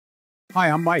Hi,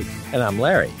 I'm Mike. And I'm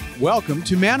Larry. Welcome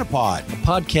to MANOPOD, A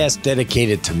podcast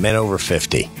dedicated to men over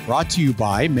 50. brought to you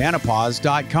by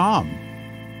manopause.com.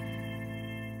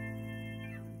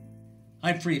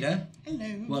 Hi, Freda.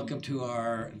 Hello. Welcome to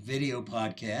our video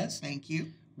podcast. Thank you.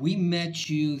 We met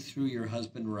you through your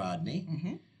husband, Rodney,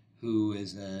 who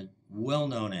is a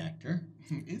well-known actor.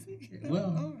 Is he?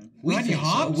 Well, Oh. we Rodney think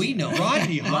Hobbs? so. We know.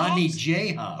 Rodney Hobbs? Rodney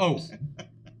J. Hobbs. Oh,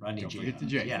 Rodney don't J. forget the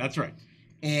Hobbs. J. Yeah. That's right.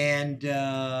 And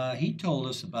he told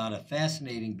us about a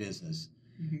fascinating business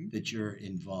Mm-hmm. that you're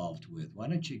involved with. Why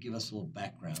don't you give us a little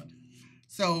background?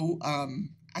 So,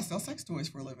 I sell sex toys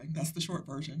for a living. That's the short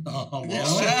version. Oh,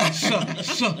 Yeah.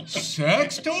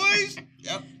 Sex toys?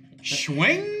 Yep.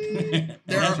 Swing?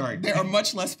 There are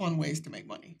much less fun ways to make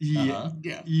money. Yeah.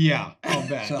 Yeah. Yeah. I'll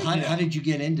bet. So how did you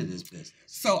get into this business?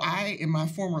 So I, in my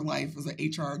former life, was an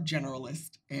HR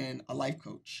generalist and a life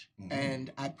coach. Mhm.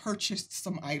 And I purchased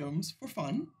some items for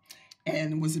fun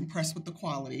and was impressed with the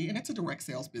quality. And it's a direct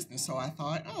sales business. So I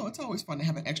thought, oh, it's always fun to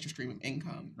have an extra stream of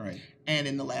income. Right. And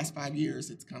in the last 5 years,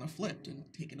 it's kind of flipped and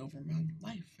taken over my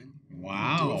life and do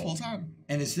Wow. it full time.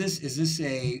 And is this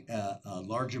a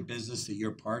larger business that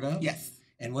you're part of? Yes.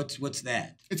 And what's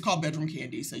that? It's called Bedroom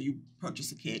Candy. So you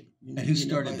purchase a kit. And who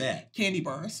started that? Candy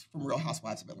Bars from Real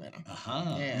Housewives of Atlanta.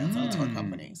 Aha. Yeah, so it's her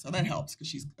company. So that helps because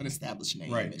she's an established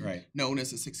name. Right, and right. known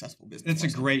as a successful business. It's a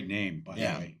person. great name, by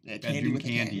Yeah. the way. Yeah, Candy Bedroom with the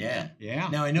candy. Yeah. Yeah.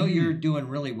 Now I know you're doing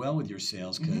really well with your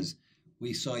sales Mm-hmm. because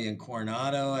we saw you in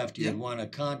Coronado after you had won a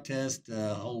contest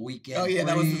a whole weekend. Oh, yeah,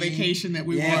 that was the free. vacation that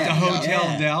we Yeah. won. At the Hotel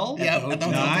Yeah. Del? Yeah, At the at the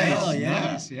Hotel Nice. Del, yeah.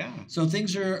 Nice. Yeah. So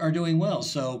things are doing well.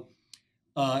 So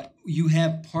you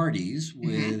have parties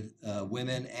with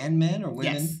women and men, or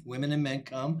Yes. women and men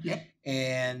come Yep.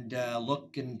 and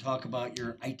look and talk about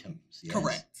your items. Yes?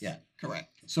 Correct. Yeah.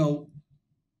 Correct. So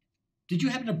did you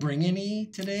happen to bring any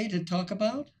today to talk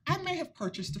about? I may have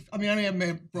purchased, I may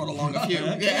have brought along a few.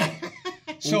 Okay. Yeah.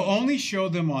 So only show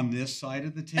them on this side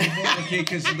of the table, okay?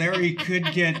 Because Larry could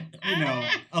get,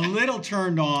 a little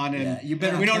turned on, and Yeah, you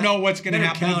better we don't count- know what's going to Better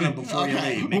happen. count to them the- before you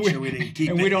Okay. leave. Make sure we didn't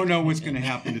keep and it. we don't know what's going to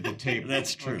happen to the table.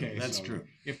 That's true. Okay, That's so true.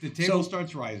 If the table So-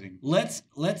 starts rising, Let's,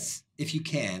 if you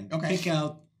can, Okay. pick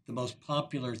out the most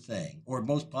popular thing, or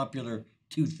most popular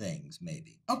two things,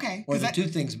 maybe. Okay. Or the two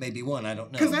things may be one. I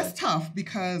don't know. Because that's but tough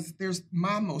because there's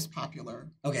my most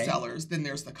popular Okay. sellers, then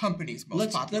there's the company's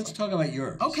most popular. let's talk about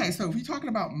yours. Okay, so if you're talking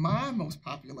about my most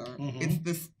popular, Mhm. it's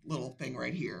this little thing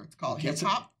right here. It's called Okay, hip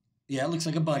hop. Yeah, it looks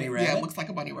like a bunny rabbit. Yeah, it looks like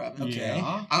a bunny rabbit. Okay.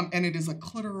 yeah. And it is a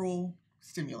clitoral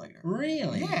stimulator.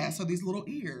 Really? Yeah, so these little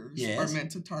ears Yes. are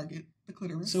meant to target the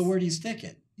clitoris. So where do you stick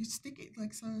it? you stick it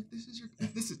like so?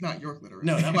 This is not your clitoris.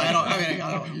 No, not But I mine.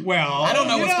 don't. Well, I don't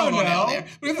know you what's going on know. out there.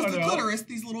 But if You it's the know. clitoris,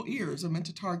 these little ears are meant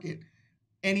to target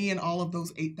any and all of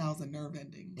those 8,000 nerve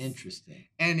endings. Interesting.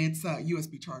 And it's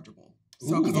USB chargeable.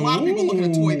 So, because a lot of people look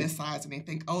at a toy this size and they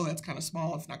think, oh, that's kind of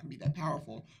small. It's not going to be that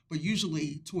powerful. But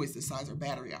usually toys this size are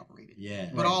battery operated.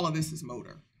 Yeah. But all of this is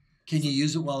motor. Can you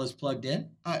use it while it's plugged in?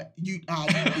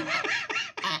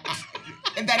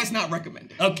 And that is not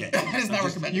recommended. Okay. That is not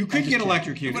recommended. You could just get kidding.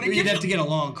 electrocuted. But You'd gives have you- to get a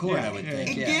long cord, Yeah, I would yeah.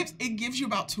 think. It gives you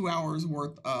about 2 hours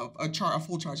worth of a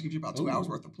full charge gives you about 2 Ooh. hours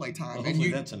worth of playtime. Well, and hopefully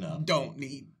you that's enough. don't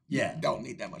need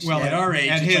that much. Well, time. At our age,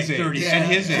 at it's his like age. 30 At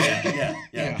seconds. his age. Yeah.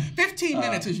 Yeah. 15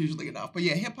 minutes is usually enough. But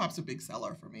yeah, hip hop's a big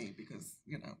seller for me because,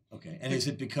 Okay. And is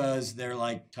it because they're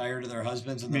like tired of their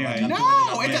husbands and they're Yeah. like, I'm No, doing it on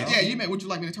my yeah, own? would you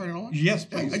like me to turn it on? Yes,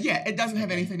 please. Yeah, it doesn't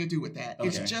have anything to do with that.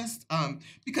 It's Okay. just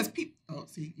because people. Oh,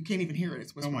 see, you can't even hear it.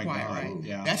 It's whisper Oh my quiet, God, right?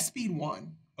 yeah. That's speed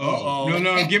 1. Oh,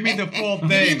 no, give me the full You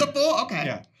thing. need the full? Okay.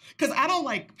 Yeah. Because I don't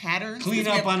like patterns. Clean It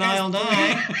up on has aisle 9.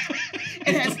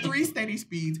 It has 3 steady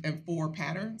speeds and 4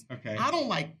 patterns. Okay. I don't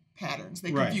like patterns.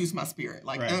 They Right. confuse my spirit.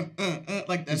 Like, Right.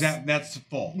 like this. Is that's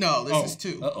full? No, this Oh. is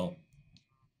 2. Uh-oh.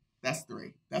 That's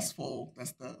 3. That's full.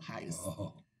 That's the highest.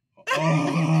 Oh.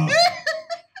 Oh.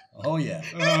 Oh, yeah.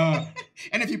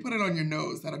 And if you put it on your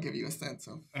nose, that'll give you a sense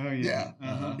of, Oh, yeah. Yeah.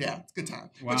 Uh-huh. yeah, it's a good time.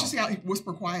 Wow. But you see how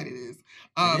whisper quiet it is.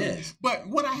 It is. But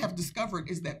what I have discovered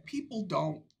is that people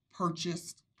don't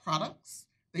purchase products.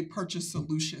 They purchase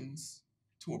solutions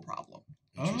to a problem.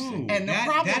 Interesting. Oh, And the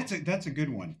problem- that's a good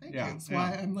one. Thank Yeah. you. That's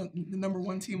why I'm the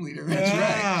 #1 team leader. That's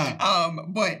right.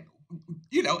 But,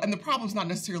 and the problem's not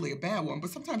necessarily a bad one, but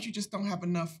sometimes you just don't have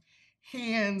enough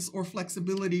hands or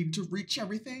flexibility to reach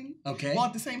everything. Okay. While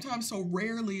at the same time, so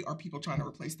rarely are people trying to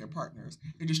replace their partners.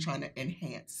 They're just trying to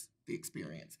enhance the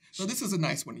experience. So this is a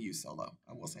nice one to use solo.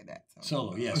 I will say that.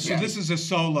 Solo, yes. So this is a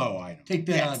solo item. Take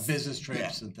that Yes. on business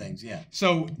trips and things, yeah.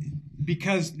 So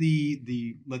because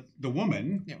the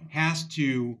woman Yeah. has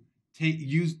to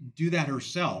do that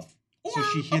herself, Or so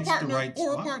she a hits partner, the right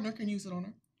or spot. a partner can use it on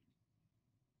her.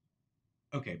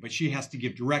 Okay, but she has to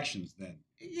give directions then.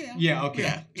 Yeah. Yeah. Okay.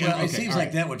 Yeah. Well, Okay, it seems all like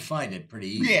right. that would find it pretty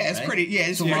easy. Yeah, it's right? pretty. Yeah,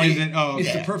 it's So pretty. why Is it? Oh, It's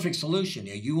okay. the perfect solution.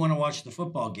 You want to watch the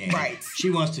football game. Right.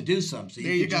 She wants to do something. So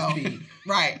There you you can go. just be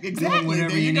Right. doing Exactly. whatever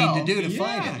there you go. need to do to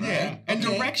find it. Yeah. Right? And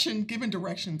Okay. giving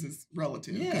directions is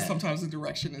relative because Yeah. sometimes the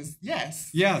direction is yes.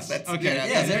 Yes. That's, okay.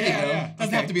 Yeah, there you go. Doesn't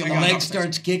Okay. have to be a I The long got it. leg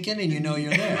starts kicking and you know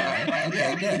you're there. Right? Okay,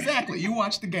 Yeah, good. exactly. You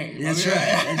watch the game. That's Okay.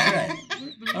 right. That's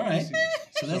right. All right. Let me see this.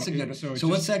 So that's a good one. So So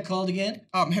what's that called again?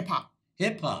 Hip hop.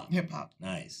 Hip hop. Hip hop.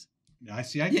 Nice. I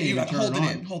see. I Yeah, can't you even got to turn hold it it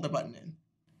on. in. Hold the button in.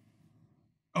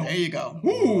 Oh. There you go.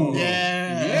 Ooh.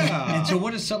 Yeah. Yeah. And so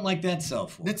what does something like that sell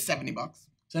for? It's $70.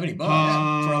 $70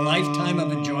 for a lifetime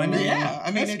of enjoyment? Yeah,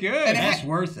 I mean, That's good. and That's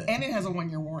worth it. And it has a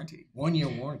 1-year warranty. 1-year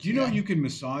warranty. Do you know Yeah. you can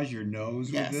massage your nose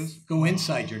Yes. with this? Go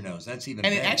inside your nose. That's even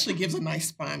And better. it actually gives a nice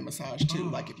spine massage too, Oh.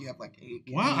 like if you have like ache.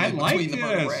 Wow, I like between the this.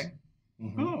 vertebrae.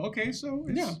 Mhm. Oh, okay. So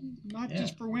it's Yeah. not Yeah.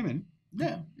 just for women.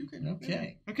 Yeah, you can.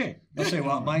 Okay. Okay. I'll say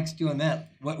while Mike's doing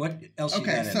that, what else you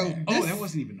Okay, got in so- there? Oh, This- that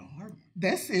wasn't even a hard one.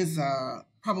 This is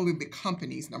probably the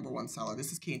company's #1 seller.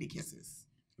 This is Candy Kisses.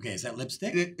 Okay, is that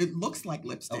lipstick? It looks like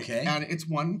lipstick. Okay. And it's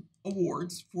won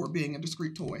awards for being a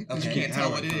discreet toy. Because Okay. you can't tell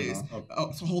what it How do I is. turn it off?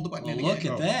 Oh, so hold the button Well, in look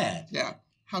again. at that. Yeah.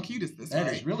 How cute is this, That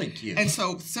right? is really cute. And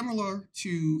so similar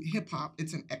to hip hop,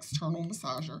 it's an external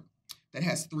massager that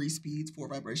has 3 speeds, 4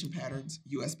 vibration patterns,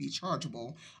 USB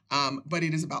chargeable, but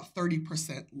it is about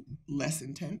 30% less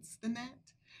intense than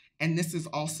that. And this is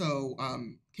also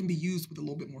can be used with a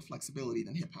little bit more flexibility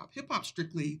than hip hop. Hip hop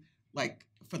strictly like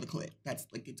for the clit. That's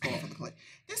like it's going for the clit.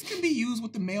 This can be used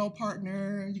with the male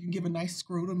partner. You can give a nice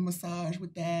scrotum massage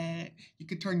with that. You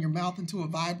could turn your mouth into a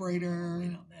vibrator.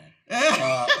 Wait on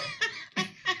that.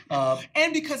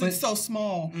 And because but- it's so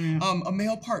small, Yeah. a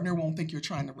male partner won't think you're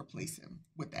trying to replace him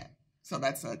with that. So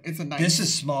it's a nice. This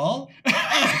is small.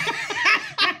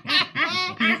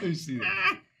 Let me see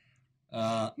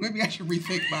that. Maybe I should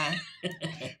rethink my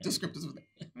descriptors with that.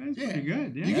 That's Yeah. pretty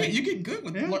good. Yeah. You get good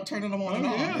with Yeah. turning them on and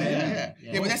Oh, off. yeah, Yeah.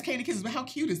 yeah. But that's Candy Kisses. But how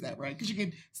cute is that, right? Because you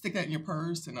can stick that in your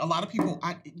purse, and a lot of people,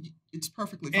 it's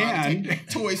perfectly fine to take And-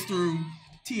 toys through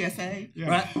TSA. Yeah.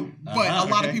 Right. But a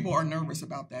lot of okay. people are nervous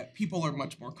about that. People are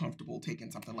much more comfortable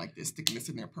taking something like this, sticking this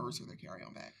in their purse or their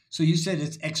carry-on bag. So you said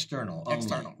it's external. only.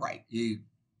 External, right? You.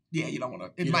 Yeah, you don't want to.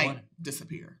 It You don't might wanna-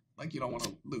 disappear. Like you don't want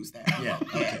to lose that. Yeah.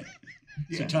 Okay.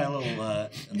 So Yeah. tie a little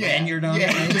lanyard on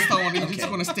yeah, it. you just don't want to. You Okay. just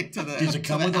want to stick to the. Does it to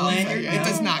come the with a outside. lanyard? It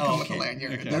does not Oh, come with okay. a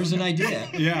lanyard. Okay. There's an idea.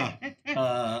 Yeah. Which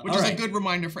all is right. a good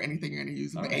reminder for anything you're going to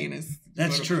use in All the right. anus.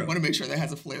 That's true. Want to make sure that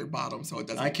has a flared bottom so it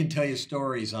doesn't. I can tell you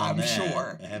stories on I'm that.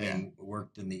 sure. Having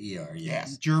worked in the ER.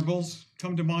 Yes. Gerbils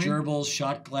come to mind. Gerbils,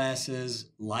 shot glasses,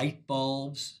 light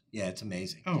bulbs. Yeah, it's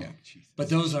amazing. Oh, Yeah. Jesus. But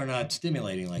those are not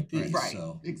stimulating like these. Right.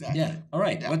 So Exactly. yeah. All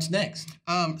right. Yeah. What's next?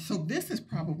 So this is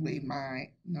probably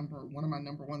one of my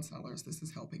 #1 sellers. This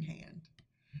is Helping Hand.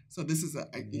 So this is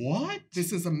What?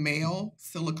 This is a male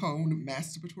silicone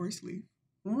masturbatory sleeve.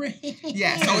 Really?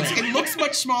 Yeah, so it looks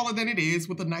much smaller than it is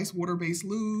with a nice water-based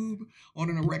lube on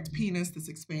an erect penis. This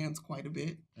expands quite a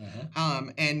bit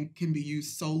and can be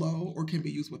used solo or can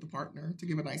be used with a partner to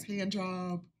give a nice hand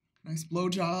job, nice blow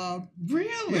job.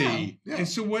 Really? Yeah. And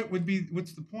so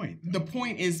what's the point? The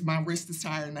point is my wrist is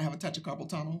tired and I have a touch of carpal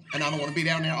tunnel and I don't want to be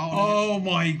down there all day. Oh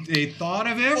my! They thought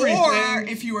of everything. Or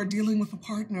if you are dealing with a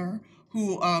partner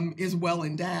who is well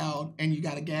endowed and you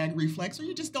got a gag reflex or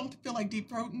you just don't feel like deep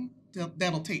throating,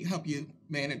 that'll help you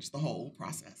manage the whole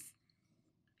process.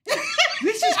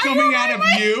 This is coming out of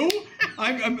you.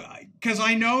 I'm because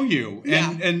I know you,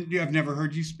 Yeah. and I've never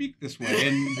heard you speak this way.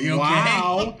 And Are you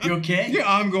wow, okay? You okay?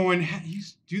 yeah, I'm going. You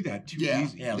do that too Yeah.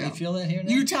 easy. Yeah. Yeah. You feel that here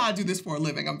now? You tell I do this for a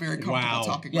living. I'm very comfortable Wow.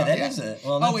 talking Yeah, about that is a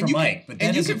well, not for and you Mike, can, but and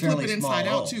that you is a can flip fairly it small inside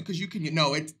hole. out too, because you can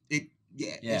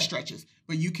Yeah. it stretches.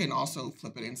 But you can also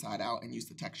flip it inside out and use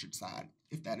the textured side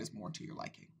if that is more to your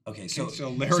liking. Okay, so So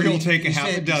Larry will take a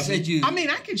half a dozen. I mean,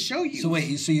 I can show you. So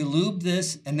wait, so you lube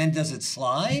this and then does it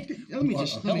slide? Let me Well,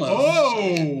 just. hello.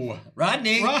 Oh,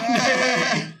 Rodney.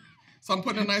 right. So I'm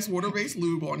putting a nice water-based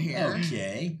lube on here.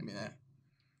 Okay. Give me that.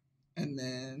 And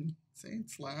then say it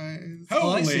slides.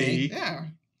 Oh, I Holy. see. Yeah,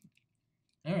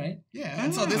 yeah. All right. yeah.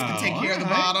 And so this can take care of the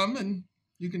alright. bottom, and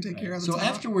you can take care of the So top.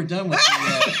 after we're done with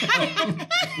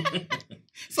the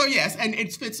So yes, and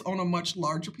it fits on a much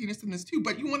larger penis than this too.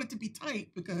 But you want it to be tight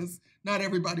because not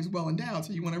everybody's well endowed,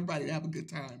 so you want everybody to have a good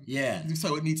time. yeah.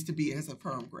 So it needs to be as a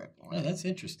firm grip on Oh, it. that's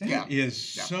interesting. Yeah. That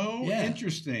is Yeah. so Yeah.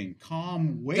 interesting.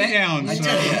 Calm way That- down, I sir.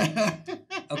 tell ya. Yeah.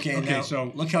 Okay, Okay, now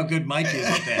so- look how good Mike is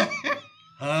at that.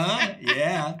 Huh?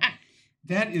 Yeah.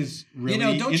 That is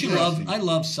really don't you love? interesting. I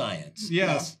love science.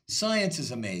 Yes. Science is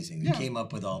amazing. They Yeah. came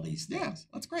up with all these things. Yeah,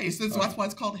 that's great. So that's why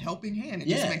it's called Helping Hand. It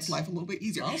just makes life a little bit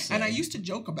easier. And I used to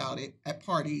joke about it at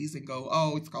parties and go,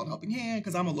 "Oh, it's called Helping Hand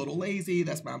because I'm a little lazy."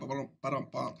 That's my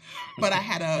But I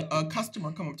had a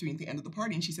customer come up to me at the end of the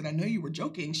party and she said, "I know you were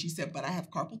joking." She said, "But I have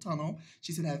carpal tunnel."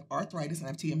 She said, "I have arthritis and I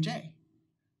have TMJ."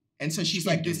 And so she's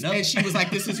like, "This," and she was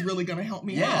like, "This is really going to help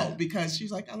me out," because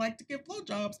she's like, "I like to give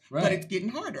blowjobs, but it's getting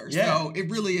harder." Yeah. So it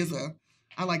really is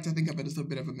I like to think of it as a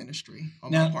bit of a ministry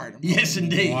on my part. Yes,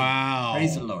 indeed. Wow.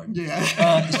 Praise the Lord.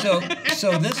 Yeah.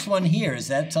 So this one here, is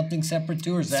that something separate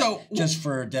too, or is that just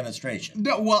for demonstration?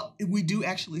 No, well, we do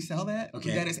actually sell that.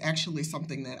 Okay. That is actually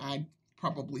something that I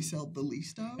probably sell the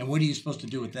least of. And what are you supposed to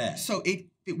do with that? So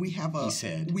we have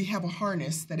a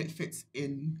harness that it fits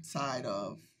inside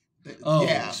of.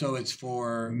 So it's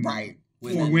for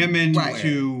for women Right.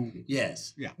 to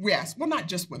yes. Well, not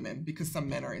just women, because some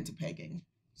men are into pegging.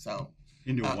 So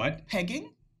into what?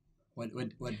 Pegging. What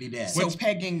would be that? So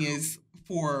pegging is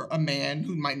for a man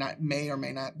who may or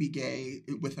may not be gay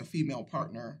with a female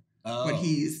partner, but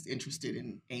he's interested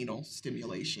in anal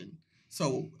stimulation.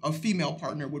 So a female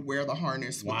partner would wear the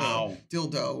harness with a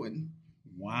dildo and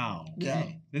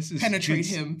this is penetrate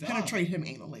him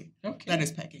anally. Okay. That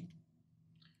is pegging.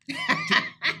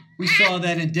 We saw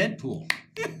that in Deadpool.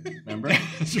 Remember?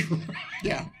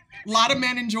 Yeah. A lot of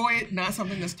men enjoy it, not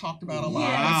something that's talked about a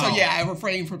lot. Wow. So I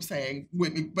refrain from saying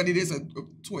women, but it is a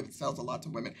toy that sells a lot to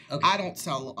women. Okay. I don't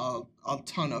sell a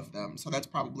ton of them, so that's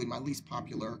probably my least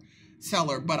popular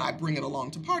seller, but I bring it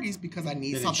along to parties because I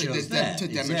need something to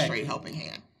demonstrate Helping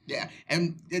Hand. Yeah.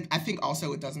 And I think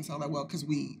also it doesn't sell that well because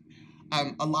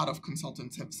a lot of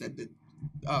consultants have said that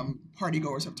party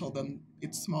goers have told them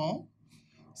it's small.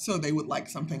 So they would like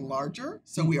something larger.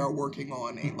 So we are working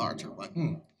on a larger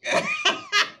one.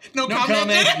 No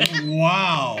comment.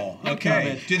 Wow. No Okay.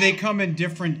 comment. Do they come in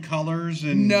different colors?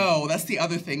 And no, that's the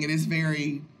other thing. It is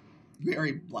very,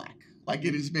 very black. Like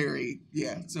it is very,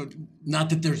 So not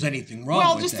that there's anything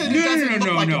wrong with that. It doesn't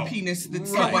look like a penis that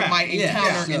someone might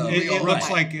encounter in real life. It looks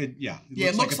like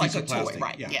it looks like a toy,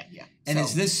 right? Yeah. And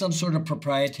is this some sort of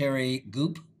proprietary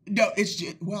goop? No,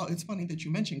 it's funny that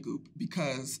you mentioned goop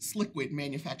because Sliquid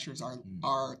manufactures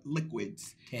our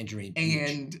liquids. Tangerine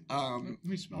and let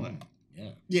me smell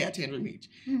that. Yeah, tangerine peach.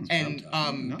 And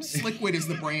Sliquid is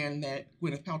the brand that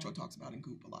Gwyneth Paltrow talks about in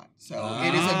Goop a lot. So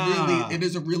it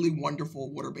is a really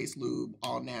wonderful water-based lube,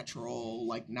 all natural,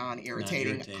 like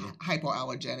non-irritating,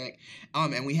 hypoallergenic.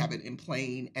 And we have it in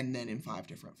plain and then in 5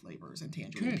 different flavors. And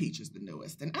tangerine peach is the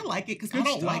newest. And I like it because I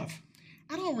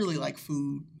don't really like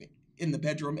food in the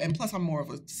bedroom, and plus I'm more of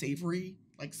a savory,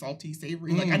 like salty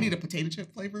savory. Like I need a potato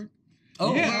chip flavor.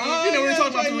 Oh, yeah. You know, we were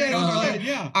talking about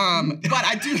Doritos.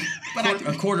 But I do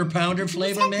a quarter pounder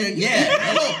flavor, man. Yeah,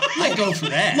 I go for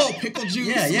that. Little pickle juice,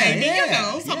 maybe. You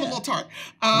know, something a little tart.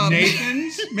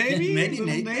 Nathan's, maybe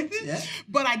Nathan's. Yeah.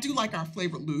 But I do like our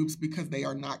flavored lubes because they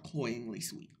are not cloyingly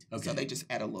sweet. Okay. So they just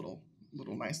add a little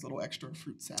nice little extra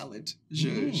fruit salad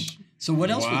zhuzh. So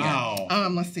what else we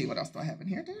got? Let's see, what else do I have in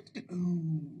here?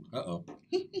 Ooh. Uh-oh.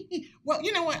 Well,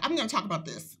 you know what? I'm going to talk about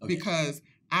this because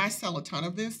I sell a ton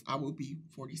of this. I will be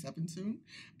 47 soon.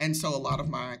 And so a lot of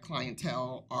my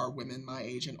clientele are women my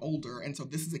age and older. And so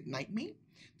this is Ignite Me.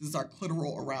 This is our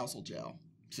clitoral arousal gel.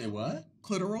 Say what?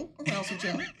 Clitoral arousal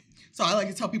gel. So I like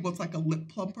to tell people it's like a lip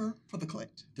plumper for the clit.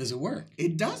 Does it work?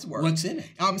 It does work. What's in it?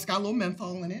 It's got a little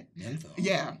menthol in it. Menthol?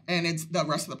 Yeah. And it's the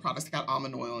rest of the products got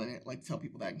almond oil in it. Like tell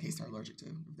people that in case they're allergic to,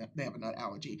 they have a nut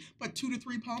allergy. But 2 to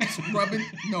 3 pumps rubbing,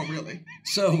 no, really.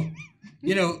 So,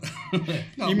 you know.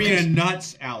 No, you mean a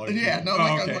nuts allergy? Yeah. No,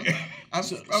 okay.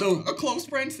 A close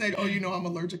friend said, "Oh, you know, I'm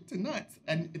allergic to nuts,"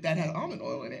 and that had almond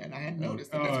oil in it, and I hadn't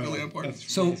noticed. And that's really important.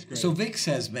 So Vicks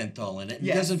has menthol in it.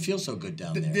 It doesn't feel so good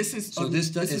down there. This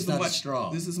is not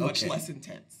strong. This is much less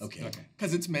intense. Okay.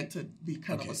 Because it's meant to be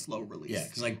kind of a slow release. Yeah,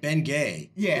 because like Ben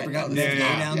Gay. Yeah. You ever gotten Ben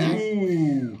Gay down there?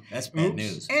 Ooh, that's bad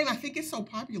news. And I think it's so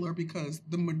popular because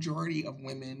the majority of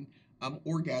women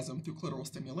orgasm through clitoral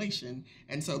stimulation,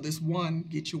 and so this one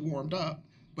gets you warmed up,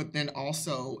 but then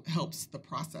also helps the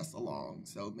process along,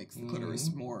 so it makes the clitoris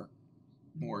more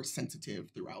sensitive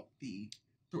throughout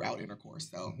intercourse.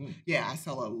 So I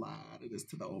sell a lot of this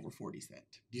to the over 40 set.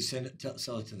 Do you sell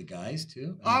it to the guys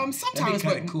too? Sometimes, that'd be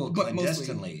kind of cool, but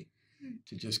clandestinely,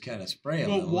 to just kind of spray a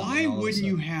little. Well, why wouldn't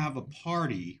you have a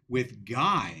party with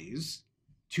guys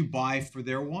to buy for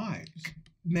their wives?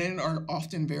 Men are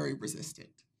often very resistant.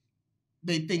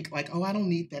 They think like, "Oh, I don't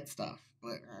need that stuff,"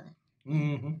 but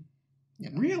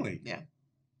Really? Yeah.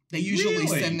 They usually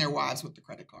Really? send their wives with the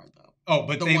credit card, though. Oh,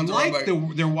 but The they ones that are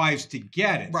like their wives to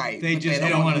get it. Right, They but just they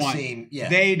don't wanna want. seem- yeah.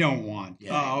 They don't want.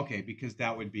 Yeah. Oh, okay, because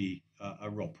that would be a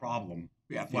real problem.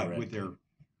 Yeah. What, with their.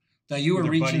 Now you were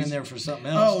With their reaching in buddies. there for something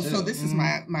Oh, else. so too. this is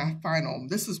my final.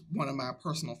 This is one of my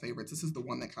personal favorites. This is the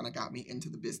one that kind of got me into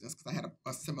the business because I had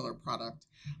a similar product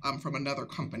from another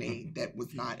company that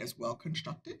was not as well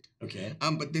constructed. Okay.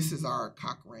 But this is our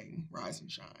cock ring, Rise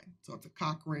and Shine. So it's a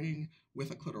cock ring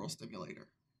with a clitoral stimulator.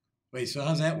 Wait, so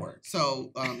how's that work?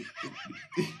 So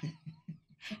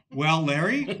Well,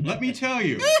 Larry, let me tell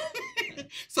you.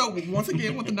 so once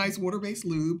again, with a nice water-based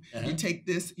lube, Uh-huh. you take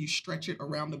this, you stretch it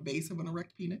around the base of an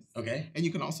erect penis. Okay. And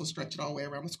you can also stretch it all the way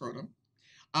around the scrotum.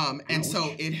 And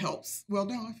so it helps. Well,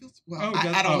 no, it feels well. Oh,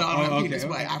 I don't know. I don't have a okay, penis,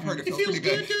 but okay. I've heard it It feels feels pretty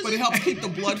good. good, doesn't But it it? helps keep the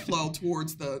blood flow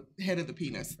towards the head of the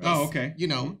penis. Oh, okay. You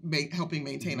know, helping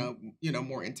maintain a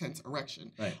more intense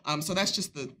erection. Right. So that's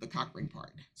just the cock ring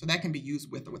part. So that can be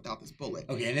used with or without this bullet.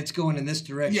 Okay, and it's going in this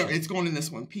direction. Yeah, it's going in this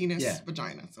one, penis, Yeah.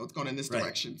 vagina. So it's going in this Right.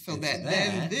 direction. So And that for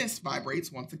then that- this vibrates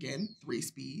once again, 3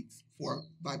 speeds, 4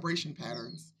 vibration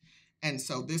patterns. And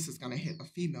so this is going to hit a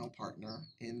female partner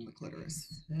in the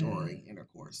clitoris during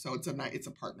intercourse. So it's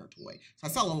a partner toy. So I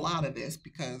sell a lot of this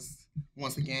because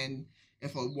once again,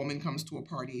 if a woman comes to a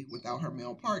party without her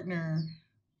male partner,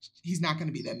 he's not going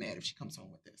to be that mad if she comes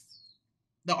home with this.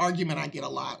 The argument I get a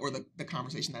lot, or the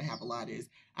conversation that I have a lot is,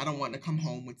 I don't want to come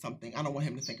home with something. I don't want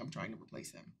him to think I'm trying to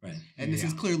replace him. Right. And this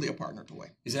is clearly a partner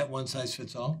toy. Is that one size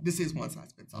fits all? This is one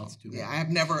size fits all. That's too bad. Yeah, I have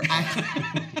never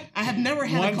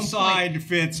had a One complaint. side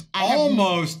fits I have-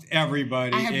 almost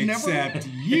everybody I have never- except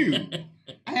you.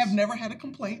 I have never had a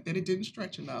complaint that it didn't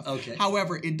stretch enough. Okay.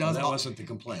 However, it Well, does. that wasn't the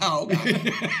complaint. Oh, okay.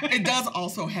 It does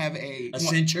also have a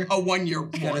cincher? A 1 year.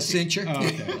 Got a cincher?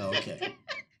 Oh, okay. Okay.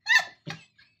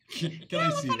 Can I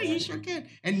see funny, that? you sure can.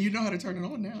 And you know how to turn it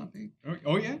on now, I think.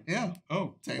 Oh, yeah? Yeah.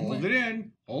 Oh, Same hold way. it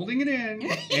in. Holding it in.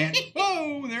 And,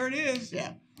 whoa, there it is.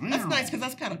 Yeah. That's nice because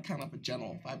that's kind of a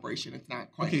gentle vibration. It's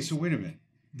not quite. Okay, so wait a minute.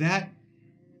 That,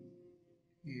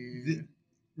 Yeah.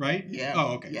 right? Yeah.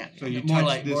 Oh, okay. Yeah. So you More touch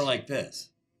like this. more like this.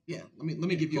 Yeah. Let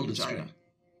me give you a Pull the vagina. string.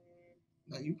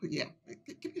 No, you put Give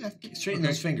me that. Straighten Okay.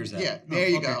 those fingers out. Yeah. There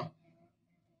you okay. go.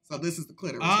 So this is the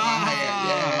clitoris. Ah, right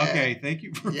here. Yeah. okay. Thank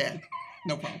you for. Yeah.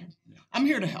 No problem. I'm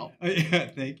here to help. Yeah,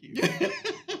 thank you.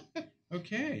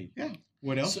 Okay. Yeah.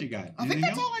 What else So- you got? I think Anything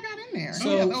that's else? all I got in there. So-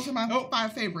 So yeah, those are my Oh.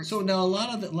 5 favorites. So now a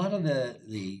lot of the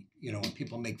when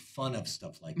people make fun of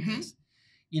stuff like Mhm. this,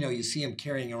 you see them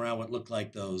carrying around what look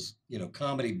like those,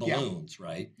 comedy Yeah. balloons,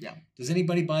 right? Yeah. Does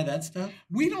anybody buy that stuff?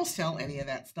 We don't sell any of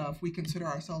that stuff. We consider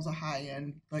ourselves a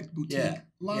high-end boutique Yeah,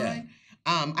 line.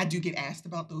 I do get asked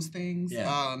about those things.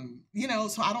 Yeah.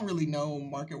 So I don't really know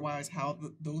market-wise how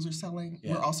those are selling.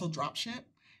 Yeah. We're also drop ship,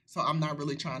 so I'm not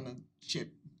really trying to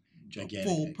ship Gigantic.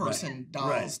 full right. person dolls.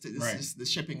 Right. To Right. just the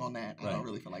shipping on that. I Right. don't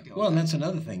really feel like doing Well, and that. that's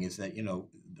another thing is that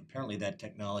apparently that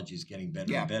technology is getting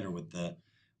better Yeah. and better with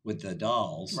the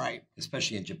dolls, Right.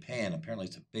 especially in Japan. Apparently,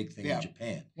 it's a big thing Yeah. in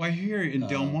Japan. Well, here in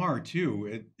Del Mar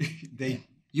too. They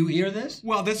You hear this?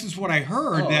 well, this is what I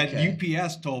heard Oh, that okay.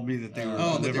 UPS told me that they were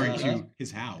Oh, delivering uh-huh. to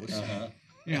his house. Uh-huh.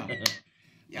 Yeah.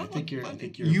 Yeah, I think you're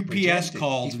UPS projecting.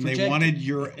 called He's and they projecting. wanted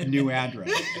your new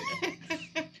address.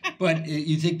 But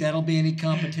you think that'll be any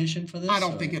competition for this? I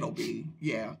don't or- think it'll be.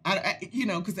 Yeah,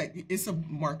 because it's a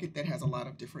market that has a lot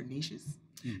of different niches,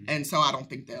 Mhm. and so I don't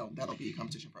think that'll be a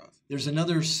competition for us. There's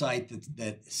another site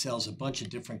that sells a bunch of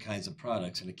different kinds of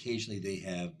products, and occasionally they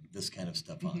have this kind of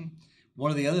stuff on. Mhm. One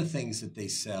of the other things that they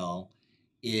sell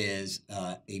is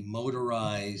a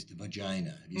motorized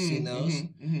vagina. Have you seen those?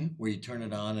 Where you turn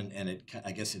it on and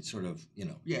I guess it's sort of,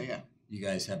 Yeah. you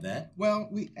guys have that? Well,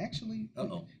 we actually.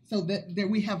 Uh-oh. So there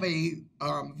we have a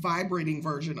vibrating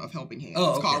version of Helping Hand.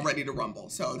 Oh, It's called okay. Ready to Rumble.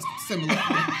 So it's similar.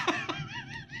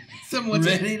 Similar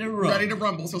Ready to Rumble. Ready to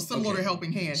Rumble. So similar Okay. to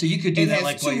Helping Hand. So you could do It that has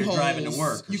like while 2 you're driving to holes.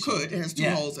 work. or You could. something. It has 2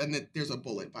 Yeah. holes, and there's a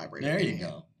bullet vibrator. There you in it.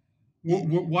 go.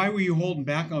 Why were you holding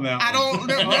back on that? I one? don't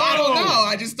know.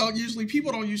 I just don't usually.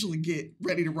 People don't usually get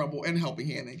Ready to Rumble and Helping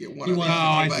Hand. They get one. He or the wants- other, Oh,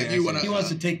 I but see, I you see. wanna, He wants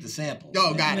to take the samples.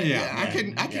 Oh, got it. Yeah, Yeah, I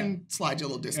right, can slide you a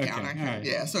little discount. Okay, I can. all right.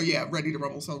 Yeah. So yeah, Ready to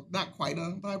Rumble. So not quite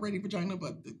a vibrating vagina,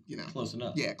 but Close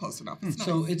enough. Yeah, close enough. It's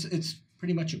So nice. it's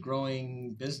pretty much a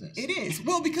growing business. It is.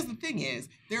 Well, because the thing is,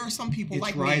 there are some people It's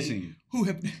like rising. me who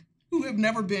have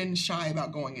never been shy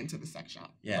about going into the sex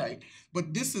shop. Yeah. Right.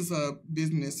 But this is a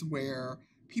business where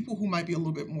people who might be a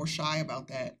little bit more shy about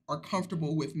that are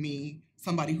comfortable with me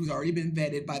somebody who's already been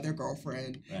vetted by their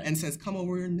girlfriend and says, come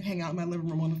over and hang out in my living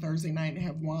room on a Thursday night and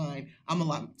have wine, I'm a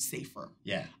lot safer.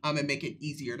 Yeah. And make it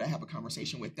easier to have a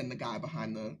conversation with than the guy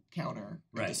behind the counter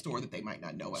at the store that they might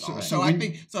not know at all. So I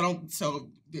think,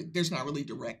 there's not really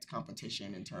direct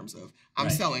competition in terms of, I'm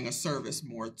selling a service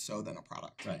more so than a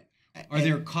product. Right. Are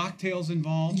there cocktails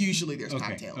involved? Usually there's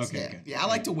cocktails. Yeah. I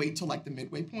like to wait till like the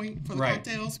midway point for the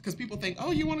cocktails because people think,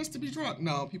 oh, you want us to be drunk?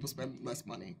 No, people spend less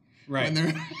money. Right. When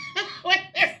they're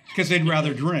because they'd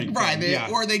rather drink. Right.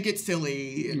 Or they get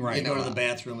silly. And, go to the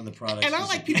bathroom and the product. And I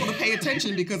like people to pay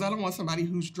attention because I don't want somebody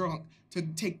who's drunk to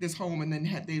take this home and then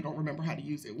they don't remember how to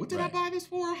use it. What did I buy this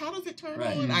for? How does it turn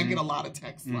on? I get a lot of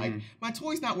texts like, my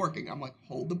toy's not working. I'm like,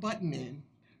 hold the button in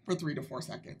for 3 to 4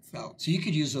 seconds. So you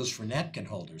could use those for napkin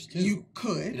holders too. You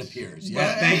could. It appears.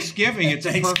 Yeah. Thanksgiving, it's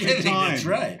a perfect time. That's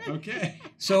right. Okay.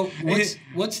 So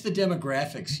what's the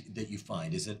demographics that you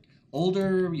find? Is it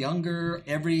older, younger,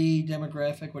 every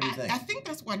demographic? What do you think? I think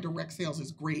that's why direct sales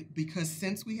is great because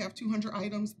since we have 200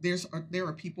 items, there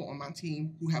are people on my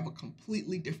team who have a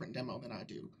completely different demo than I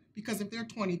do. Because if they're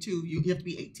 22, you have to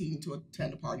be 18 to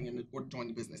attend a party or join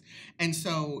the business. And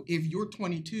so if you're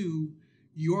 22,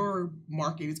 your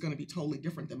market is going to be totally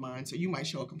different than mine. So you might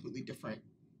show a completely different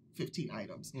 15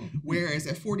 items. Whereas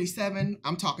at 47,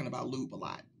 I'm talking about lube a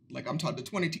lot. Like I'm talking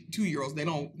to 22-year-olds, they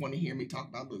don't want to hear me talk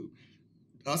about lube.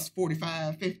 Us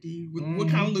 45, 50, what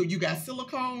kind of lube? You got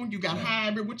silicone, you got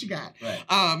hybrid, what you got?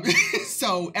 Right.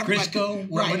 So everybody, Crisco,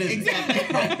 what is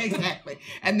exactly, exactly.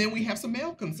 And then we have some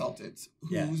male consultants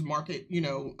whose market,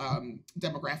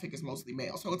 demographic is mostly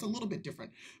male. So it's a little bit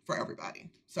different for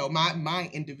everybody. So my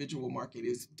individual market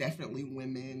is definitely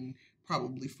women,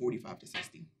 probably 45 to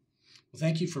 60. Well,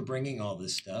 thank you for bringing all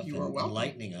this stuff and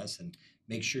enlightening us, and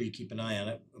make sure you keep an eye on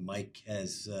it. Mike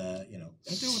has,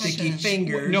 sticky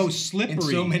fingers. No, slippery in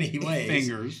so many ways.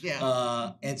 Fingers.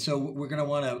 Yeah. And so we're going to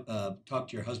want to talk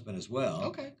to your husband as well.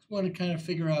 Okay. We want to kind of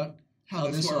figure out how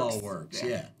this all works.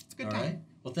 Yeah. It's a good all time. Right.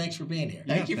 Well, thanks for being here.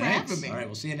 Thank you for having me. All right.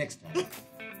 We'll see you next time.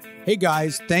 Hey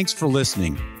guys, thanks for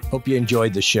listening. Hope you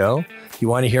enjoyed the show. If you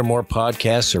want to hear more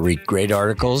podcasts or read great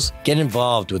articles, get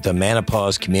involved with the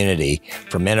Menopause community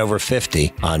for men over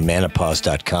 50 on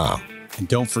manopause.com. And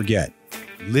don't forget,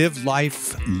 live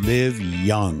life, live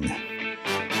young.